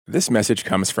This message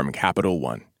comes from Capital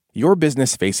One. Your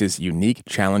business faces unique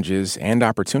challenges and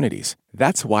opportunities.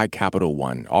 That's why Capital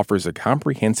One offers a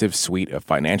comprehensive suite of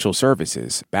financial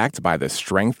services backed by the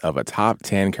strength of a top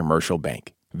 10 commercial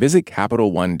bank. Visit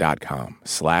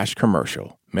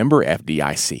CapitalOne.com/commercial. Member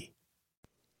FDIC.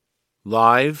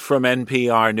 Live from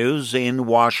NPR News in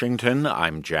Washington,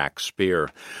 I'm Jack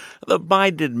Speer. The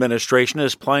Biden administration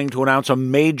is planning to announce a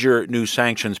major new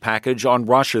sanctions package on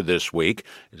Russia this week.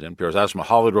 As NPR's Asma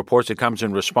Khalid reports, it comes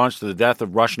in response to the death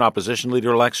of Russian opposition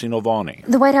leader Alexei Navalny.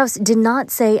 The White House did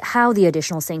not say how the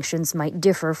additional sanctions might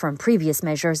differ from previous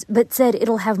measures, but said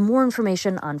it'll have more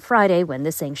information on Friday when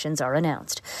the sanctions are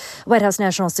announced. White House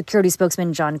National Security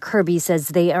spokesman John Kirby says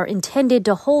they are intended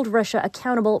to hold Russia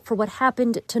accountable for what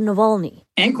happened to Navalny.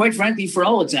 And quite frankly, for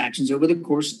all its actions over the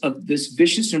course of this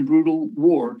vicious and brutal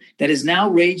war that has now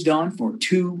raged on for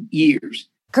 2 years.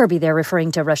 Kirby there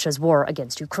referring to Russia's war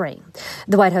against Ukraine.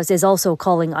 The White House is also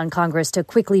calling on Congress to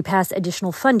quickly pass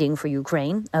additional funding for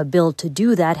Ukraine. A bill to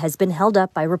do that has been held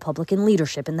up by Republican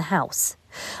leadership in the House.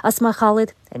 Asma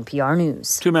Khalid, NPR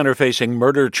News. 2 men are facing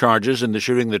murder charges in the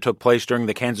shooting that took place during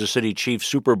the Kansas City Chiefs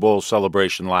Super Bowl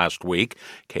celebration last week.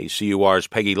 KCUR's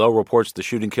Peggy Lowe reports the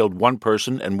shooting killed 1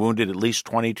 person and wounded at least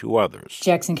 22 others.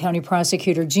 Jackson County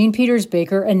prosecutor Gene Peters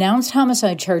Baker announced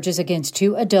homicide charges against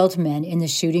 2 adult men in the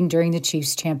shooting during the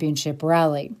Chiefs championship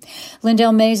rally.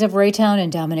 Lindell Mays of Raytown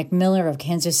and Dominic Miller of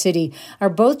Kansas City are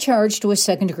both charged with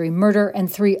second-degree murder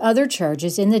and 3 other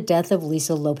charges in the death of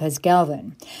Lisa Lopez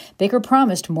Galvin. Baker promised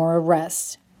more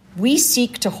arrests. We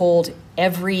seek to hold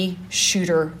every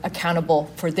shooter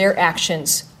accountable for their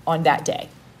actions on that day.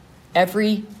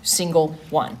 Every single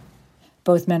one.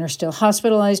 Both men are still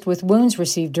hospitalized with wounds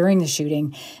received during the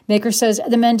shooting. Baker says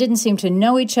the men didn't seem to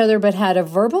know each other but had a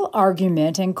verbal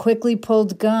argument and quickly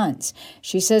pulled guns.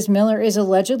 She says Miller is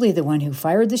allegedly the one who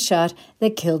fired the shot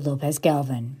that killed Lopez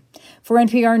Galvin. For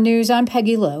NPR News, I'm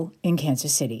Peggy Lowe in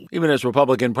Kansas City. Even as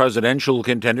Republican presidential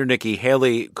contender Nikki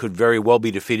Haley could very well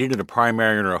be defeated in a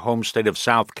primary in her home state of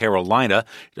South Carolina,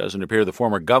 it doesn't appear the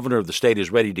former governor of the state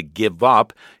is ready to give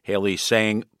up. Haley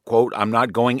saying, quote, "I'm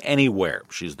not going anywhere."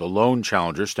 She's the lone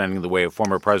challenger standing in the way of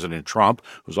former President Trump,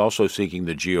 who's also seeking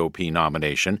the GOP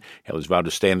nomination. Haley's vowed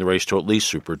to stay in the race till at least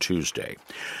Super Tuesday.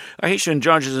 A Haitian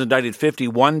judge has indicted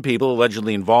 51 people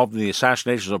allegedly involved in the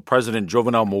assassinations of President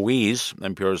Jovenel Moïse.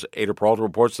 NPR's Ada Peralta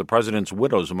reports the president's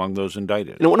widows among those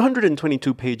indicted. In a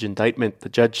 122-page indictment, the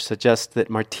judge suggests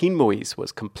that Martine Moïse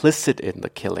was complicit in the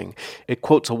killing. It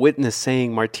quotes a witness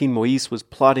saying Martine Moïse was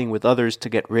plotting with others to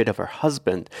get rid of her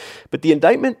husband. But the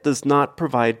indictment does not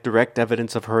provide direct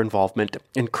evidence of her involvement,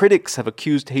 and critics have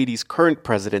accused Haiti's current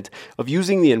president of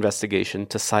using the investigation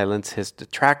to silence his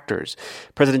detractors.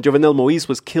 President Jovenel Moïse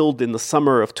was killed in the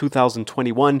summer of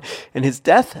 2021, and his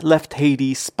death left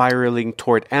Haiti spiraling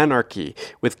toward anarchy,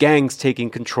 with gangs taking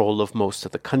control of most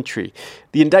of the country.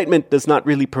 The indictment does not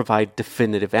really provide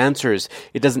definitive answers.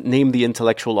 It doesn't name the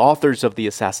intellectual authors of the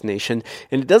assassination,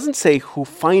 and it doesn't say who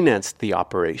financed the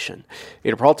operation.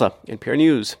 Ada Peralta, NPR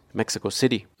News, Mexico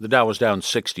City. The Dow was down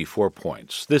 64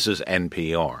 points. This is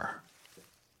NPR.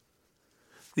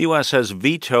 The U.S. has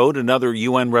vetoed another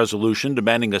UN resolution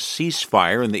demanding a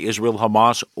ceasefire in the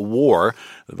Israel-Hamas war.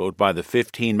 The vote by the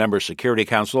 15-member Security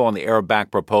Council on the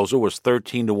Arab-backed proposal was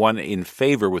 13-1 in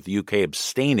favor, with the UK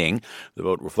abstaining. The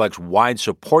vote reflects wide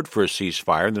support for a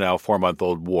ceasefire in the now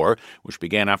 4-month-old war, which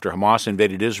began after Hamas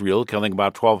invaded Israel, killing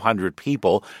about 1,200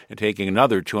 people and taking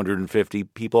another 250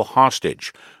 people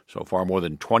hostage. So far, more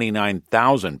than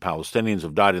 29,000 Palestinians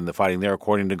have died in the fighting there,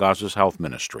 according to Gaza's health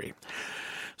ministry.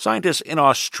 Scientists in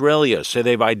Australia say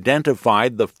they've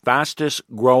identified the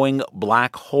fastest-growing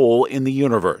black hole in the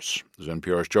universe. As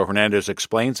NPR's Joe Hernandez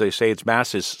explains, they say its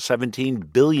mass is 17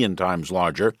 billion times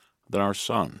larger than our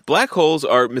sun. Black holes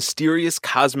are mysterious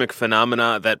cosmic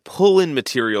phenomena that pull in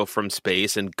material from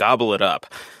space and gobble it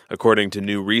up. According to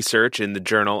new research in the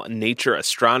journal Nature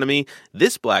Astronomy,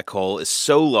 this black hole is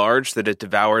so large that it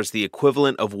devours the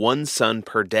equivalent of 1 sun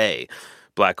per day.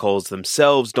 Black holes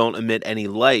themselves don't emit any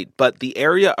light, but the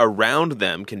area around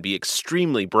them can be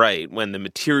extremely bright when the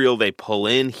material they pull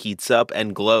in heats up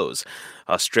and glows.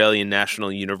 Australian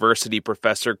National University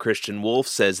professor Christian Wolfe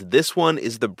says this one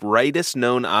is the brightest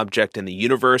known object in the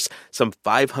universe, some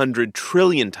 500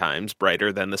 trillion times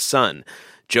brighter than the sun.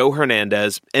 Joe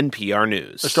Hernandez, NPR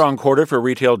News. A strong quarter for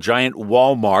retail giant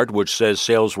Walmart, which says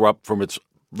sales were up for its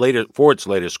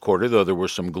latest quarter, though there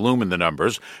was some gloom in the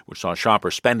numbers, which saw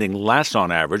shoppers spending less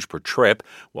on average per trip.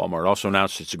 Walmart also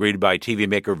announced it's agreed to buy TV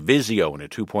maker Vizio in a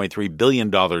 $2.3 billion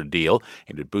deal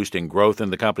aimed at boosting growth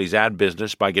in the company's ad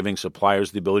business by giving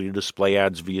suppliers the ability to display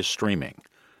ads via streaming.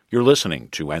 You're listening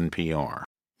to NPR.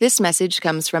 This message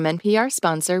comes from NPR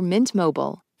sponsor Mint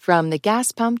Mobile. From the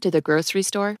gas pump to the grocery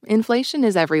store, inflation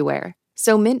is everywhere.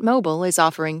 So Mint Mobile is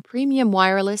offering premium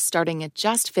wireless starting at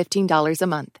just $15 a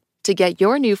month. To get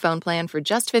your new phone plan for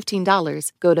just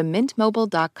 $15, go to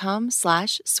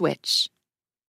mintmobile.com/switch.